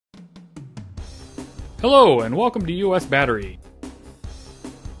Hello and welcome to US Battery.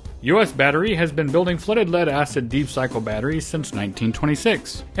 US Battery has been building flooded lead acid deep cycle batteries since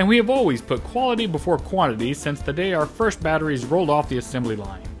 1926, and we have always put quality before quantity since the day our first batteries rolled off the assembly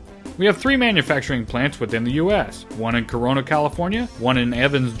line. We have 3 manufacturing plants within the US, one in Corona, California, one in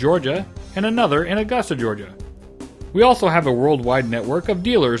Evans, Georgia, and another in Augusta, Georgia. We also have a worldwide network of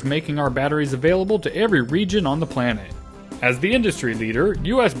dealers making our batteries available to every region on the planet. As the industry leader,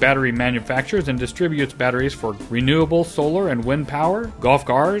 US Battery manufactures and distributes batteries for renewable solar and wind power, golf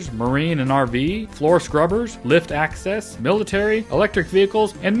cars, marine and RV, floor scrubbers, lift access, military, electric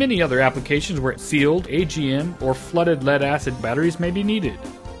vehicles, and many other applications where sealed, AGM, or flooded lead acid batteries may be needed.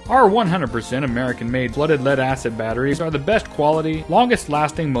 Our 100% American-made flooded lead acid batteries are the best quality, longest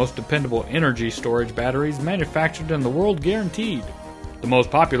lasting, most dependable energy storage batteries manufactured in the world, guaranteed. The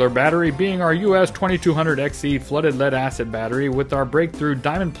most popular battery being our US 2200XE flooded lead acid battery with our breakthrough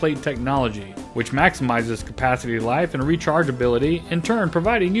diamond plate technology, which maximizes capacity life and rechargeability, in turn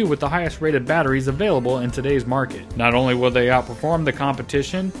providing you with the highest rated batteries available in today's market. Not only will they outperform the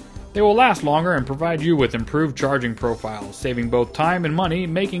competition, they will last longer and provide you with improved charging profiles, saving both time and money,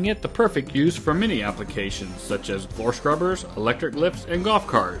 making it the perfect use for many applications such as floor scrubbers, electric lifts, and golf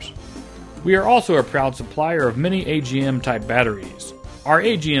cars. We are also a proud supplier of many AGM type batteries. Our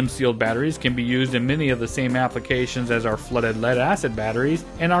AGM sealed batteries can be used in many of the same applications as our flooded lead acid batteries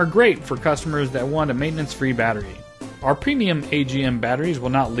and are great for customers that want a maintenance-free battery. Our premium AGM batteries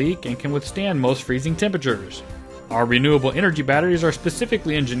will not leak and can withstand most freezing temperatures. Our renewable energy batteries are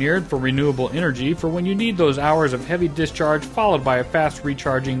specifically engineered for renewable energy for when you need those hours of heavy discharge followed by a fast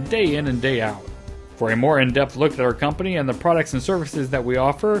recharging day in and day out. For a more in-depth look at our company and the products and services that we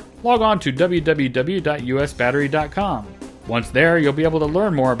offer, log on to www.usbattery.com. Once there, you'll be able to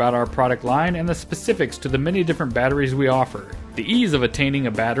learn more about our product line and the specifics to the many different batteries we offer. The ease of attaining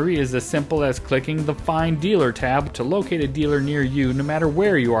a battery is as simple as clicking the Find Dealer tab to locate a dealer near you no matter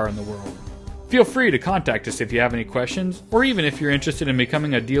where you are in the world. Feel free to contact us if you have any questions, or even if you're interested in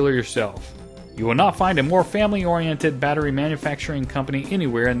becoming a dealer yourself. You will not find a more family-oriented battery manufacturing company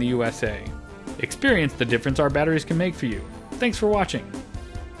anywhere in the USA. Experience the difference our batteries can make for you. Thanks for watching.